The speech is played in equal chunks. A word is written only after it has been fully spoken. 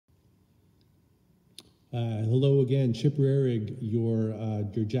Hello again, Chip Rarig, your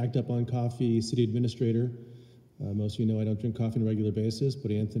jacked up on coffee city administrator. Most of you know I don't drink coffee on a regular basis,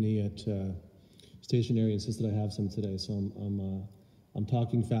 but Anthony at Stationery insisted I have some today, so I'm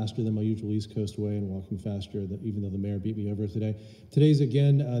talking faster than my usual East Coast way and walking faster, even though the mayor beat me over today. Today's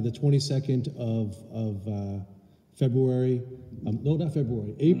again the 22nd of February. No, not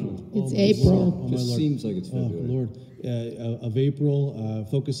February. April. It's April. Oh, it just seems like it's February. Oh, Lord. Of April,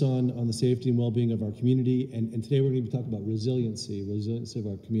 focus on the safety and well-being of our community, and today we're going to be talking about resiliency of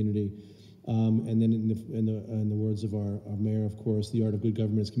our community, and then in the words of our mayor, of course, the art of good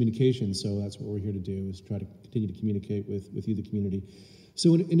government is communication. So that's what we're here to do, is try to continue to communicate with you, the community.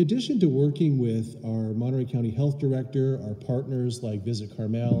 So in addition to working with our Monterey County Health Director, our partners like Visit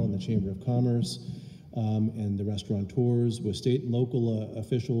Carmel and the Chamber of Commerce, and the restaurateurs, with state and local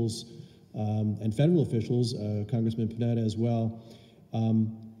officials, and federal officials, Congressman Panetta as well,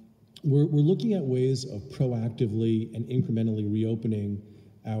 we're looking at ways of proactively and incrementally reopening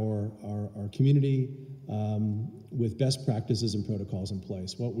our community with best practices and protocols in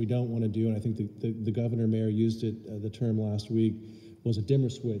place. What we don't want to do, and I think the governor mayor used it, the term last week, was a dimmer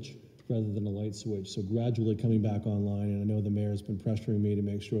switch rather than a light switch. So gradually coming back online, and I know the mayor has been pressuring me to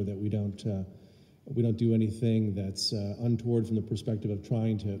make sure that we don't do anything that's untoward from the perspective of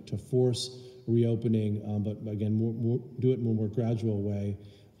trying to force reopening, but again, do it in a more gradual way,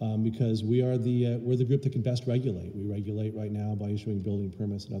 because we're the group that can best regulate. We regulate right now by issuing building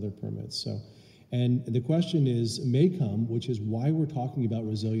permits and other permits. So, and the question may come, which is why we're talking about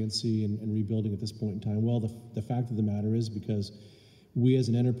resiliency and rebuilding at this point in time. Well, the fact of the matter is because we as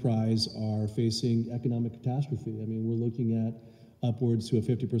an enterprise are facing economic catastrophe. I mean, we're looking at upwards to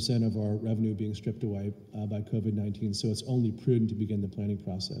 50% of our revenue being stripped away by COVID-19. So it's only prudent to begin the planning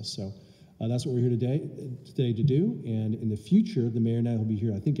process. So that's what we're here today to do. And in the future, the mayor and I will be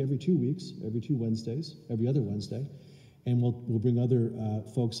here, I think, every 2 weeks, every 2 Wednesdays, every other Wednesday. And we'll bring other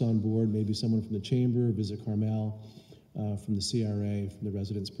folks on board, maybe someone from the Chamber, Visit Carmel, from the CRA, from the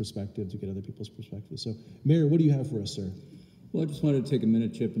residents' perspective, to get other people's perspectives. So, Mayor, what do you have for us, sir? Well, I just wanted to take a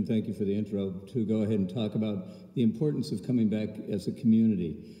minute, Chip, and thank you for the intro, to go ahead and talk about the importance of coming back as a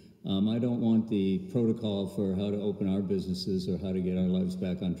community. I don't want the protocol for how to open our businesses or how to get our lives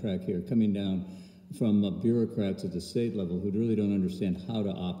back on track here coming down from bureaucrats at the state level who really don't understand how to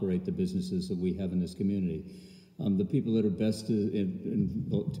operate the businesses that we have in this community. The people that are best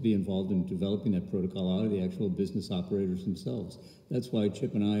to be involved in developing that protocol are the actual business operators themselves. That's why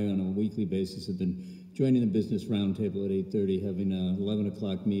Chip and I, on a weekly basis, have been joining the business roundtable at 8:30, having an 11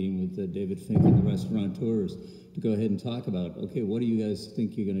 o'clock meeting with David Fink and the restaurateurs to go ahead and talk about, okay, what do you guys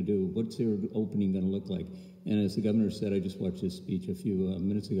think you're going to do? What's your opening going to look like? And as the governor said, I just watched his speech a few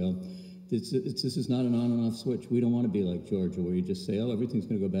minutes ago, this is not an on and off switch. We don't want to be like Georgia, where you just say, oh, everything's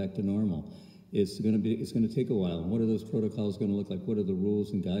going to go back to normal. It's going to take a while. And what are those protocols going to look like? What are the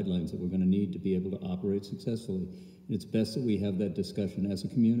rules and guidelines that we're going to need to be able to operate successfully? And it's best that we have that discussion as a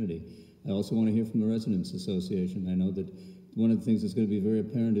community. I also want to hear from the Residents Association. I know that one of the things that's going to be very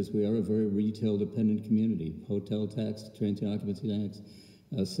apparent is we are a very retail-dependent community. Hotel tax, transient occupancy tax,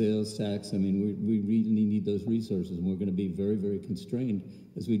 sales tax. I mean, we really need those resources, and we're going to be very, very constrained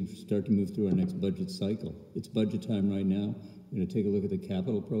as we start to move through our next budget cycle. It's budget time right now. We're going to take a look at the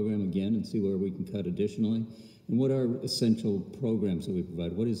capital program again and see where we can cut additionally. And what are essential programs that we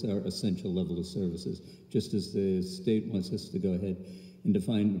provide? What is our essential level of services? Just as the state wants us to go ahead and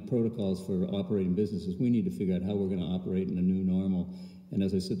define protocols for operating businesses, we need to figure out how we're going to operate in a new normal. And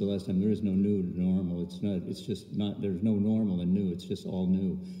as I said the last time, there is no new normal. There's no normal and new, it's just all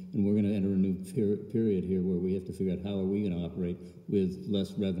new. And we're going to enter a new period here where we have to figure out how are we going to operate with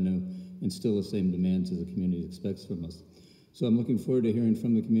less revenue and still the same demands as the community expects from us. So I'm looking forward to hearing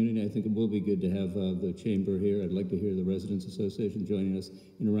from the community. I think it will be good to have the chamber here. I'd like to hear the Residents Association joining us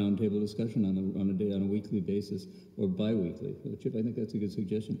in a roundtable discussion on a weekly basis or bi-weekly. Chip, I think that's a good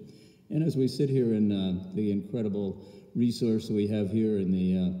suggestion. And as we sit here in the incredible resource that we have here in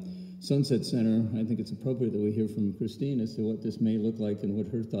the Sunset Center, I think it's appropriate that we hear from Christine as to what this may look like and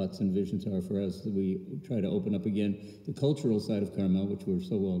what her thoughts and visions are for us as we try to open up again the cultural side of Carmel, which we're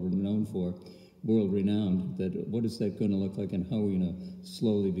so well known for, world-renowned, that what is that going to look like and how are we going to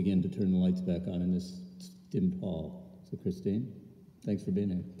slowly begin to turn the lights back on in this dim hall? So Christine, thanks for being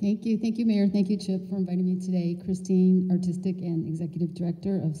here. Thank you, Mayor. Thank you, Chip, for inviting me today. Christine, Artistic and Executive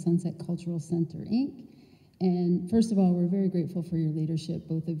Director of Sunset Cultural Center, Inc. And first of all, we're very grateful for your leadership,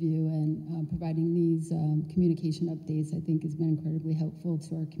 both of you, and providing these communication updates. I think has been incredibly helpful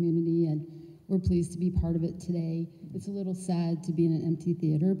to our community, and we're pleased to be part of it today. It's a little sad to be in an empty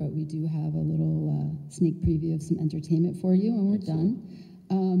theater, but we do have a little sneak preview of some entertainment for you, and we're done.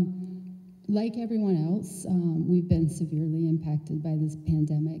 like everyone else, we've been severely impacted by this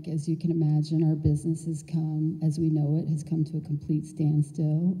pandemic. As you can imagine, our business has come, as we know it, has come to a complete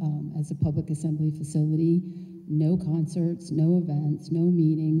standstill. As a public assembly facility, no concerts, no events, no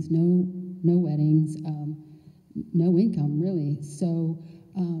meetings, no weddings, no income really. So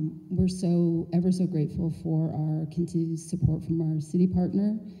we're so ever so grateful for our continued support from our city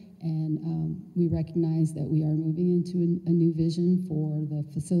partner. And we recognize that we are moving into a new vision for the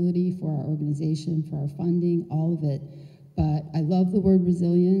facility, for our organization, for our funding, all of it. But I love the word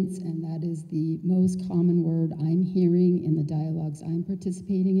resilience, and that is the most common word I'm hearing in the dialogues I'm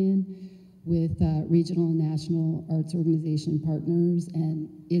participating in with regional and national arts organization partners. And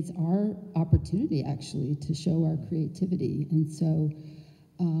it's our opportunity, actually, to show our creativity. And so,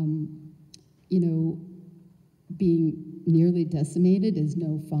 you know, being nearly decimated is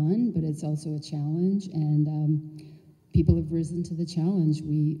no fun, but it's also a challenge, and people have risen to the challenge.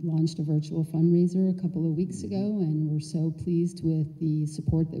 We launched a virtual fundraiser a couple of weeks ago, and we're so pleased with the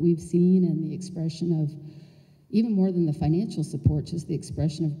support that we've seen and the expression of, even more than the financial support, just the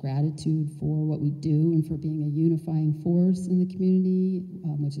expression of gratitude for what we do and for being a unifying force in the community,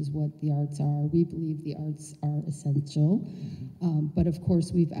 which is what the arts are. We believe the arts are essential. But of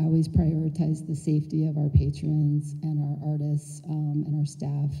course, we've always prioritized the safety of our patrons and our artists and our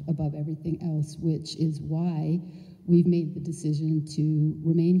staff above everything else, which is why we've made the decision to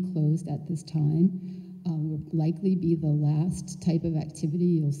remain closed at this time. Will likely be the last type of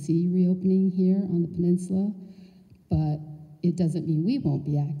activity you'll see reopening here on the peninsula, but it doesn't mean we won't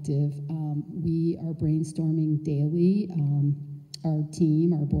be active. We are brainstorming daily, our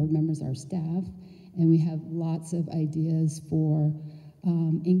team, our board members, our staff, and we have lots of ideas for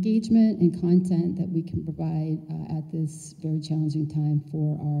engagement and content that we can provide at this very challenging time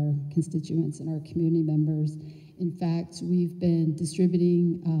for our constituents and our community members. In fact, we've been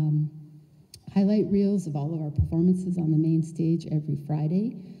distributing highlight reels of all of our performances on the main stage every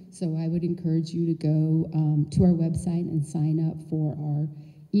Friday. So I would encourage you to go to our website and sign up for our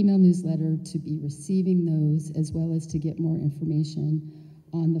email newsletter to be receiving those, as well as to get more information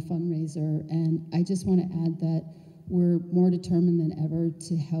on the fundraiser. And I just want to add that we're more determined than ever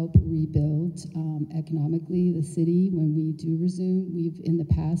to help rebuild economically the city when we do resume. We've in the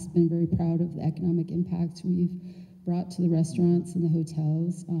past been very proud of the economic impact we've brought to the restaurants and the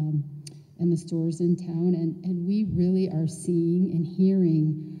hotels and the stores in town, and we really are seeing and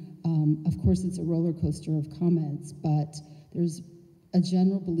hearing, of course it's a roller coaster of comments, but there's a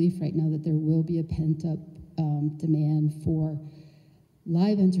general belief right now that there will be a pent-up demand for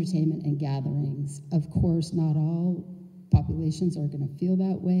live entertainment and gatherings. Of course, not all populations are going to feel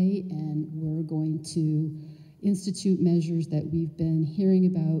that way, and we're going to institute measures that we've been hearing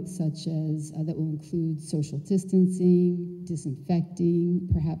about, such as that will include social distancing, disinfecting,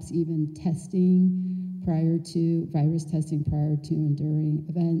 perhaps even testing prior to, virus testing prior to and during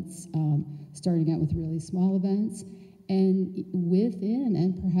events, starting out with really small events, and within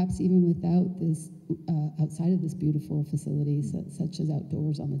and perhaps even without this, outside of this beautiful facility, such as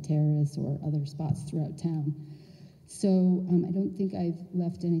outdoors on the terrace or other spots throughout town. So I don't think I've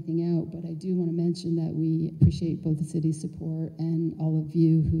left anything out, but I do want to mention that we appreciate both the city's support and all of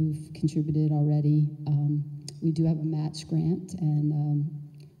you who've contributed already. We do have a match grant, and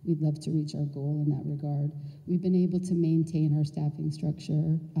we'd love to reach our goal in that regard. We've been able to maintain our staffing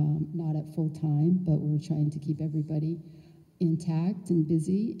structure, not at full time, but we're trying to keep everybody intact and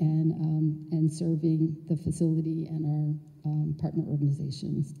busy and serving the facility and our partner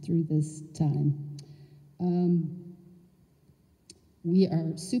organizations through this time. We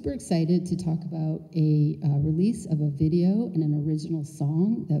are super excited to talk about a release of a video and an original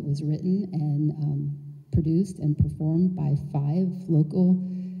song that was written and produced and performed by 5 local,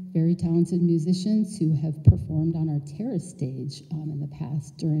 very talented musicians who have performed on our terrace stage in the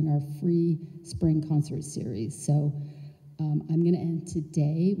past during our free spring concert series. So I'm going to end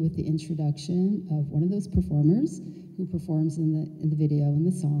today with the introduction of one of those performers who performs in the video and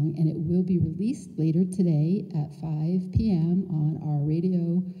the song, and it will be released later today at 5 p.m. on our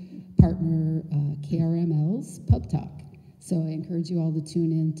radio partner KRML's Pub Talk. So I encourage you all to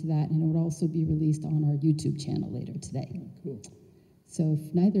tune in to that, and it will also be released on our YouTube channel later today. Cool. So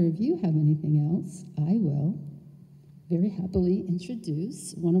if neither of you have anything else, I will very happily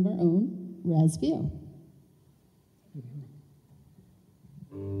introduce one of our own, Raz Vio.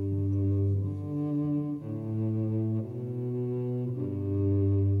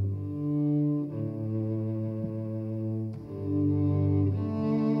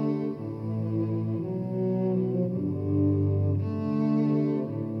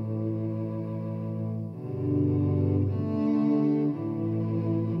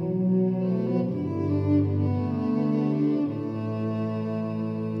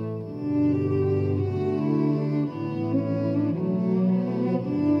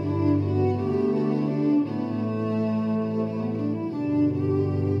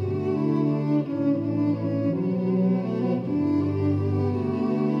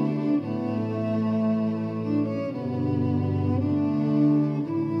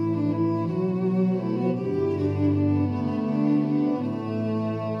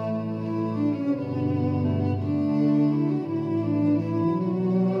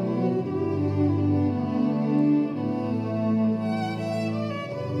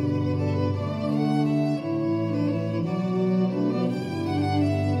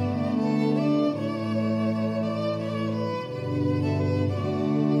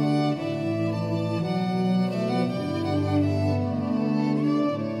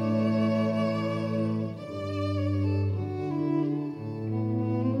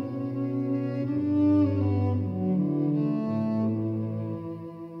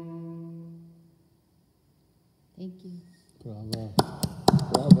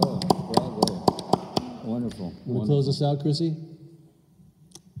 Want to close us out, Chrissy?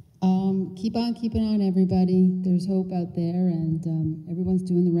 Keep on keeping on, everybody. There's hope out there, and everyone's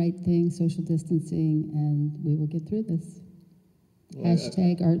doing the right thing, social distancing, and we will get through this. Well,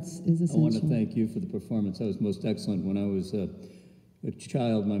 Hashtag arts is essential. I want to thank you for the performance. That was most excellent. When I was a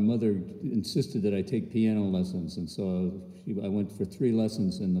child, my mother insisted that I take piano lessons, and so I went for 3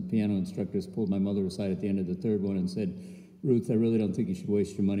 lessons, and the piano instructors pulled my mother aside at the end of the 3rd one and said, "Ruth, I really don't think you should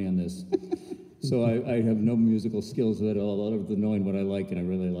waste your money on this." So I have no musical skills at all, other than knowing what I like, and I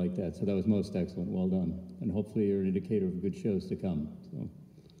really like that. So that was most excellent. Well done. And hopefully you're an indicator of good shows to come. So.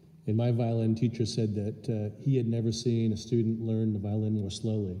 And my violin teacher said that he had never seen a student learn the violin more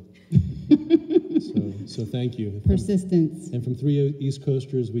slowly. so thank you. Persistence. And from 3 East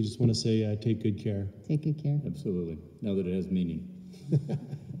Coasters, we just want to say take good care. Take good care. Absolutely. Now that it has meaning.